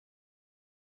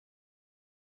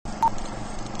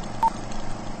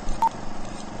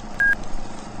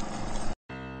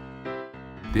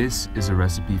This is a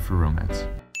recipe for romance.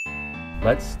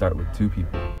 Let's start with two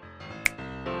people.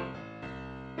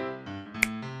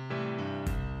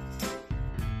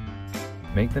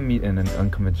 Make them meet in an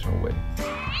unconventional way.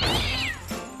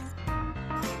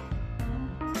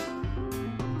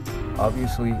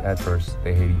 Obviously, at first,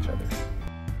 they hate each other.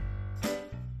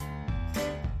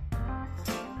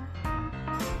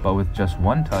 But with just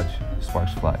one touch,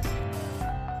 sparks fly.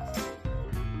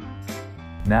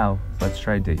 Now, let's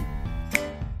try date.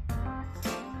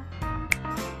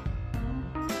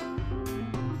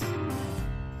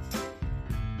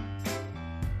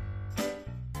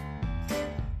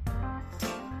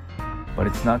 But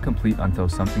it's not complete until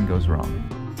something goes wrong.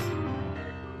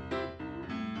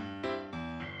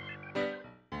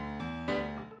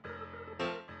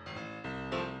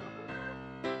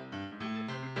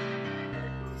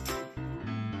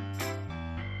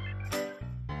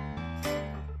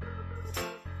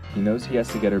 He knows he has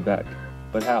to get her back,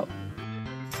 but how?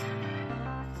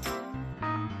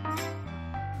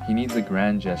 He needs a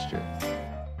grand gesture.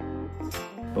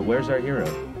 But where's our hero?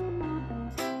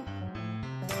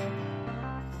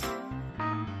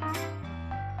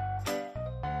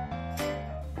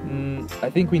 I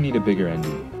think we need a bigger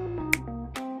ending.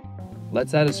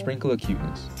 Let's add a sprinkle of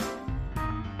cuteness.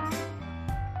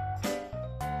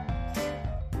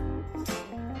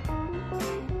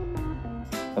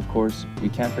 Of course, we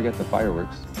can't forget the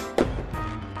fireworks.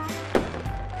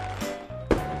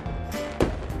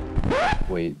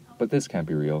 Wait, but this can't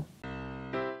be real.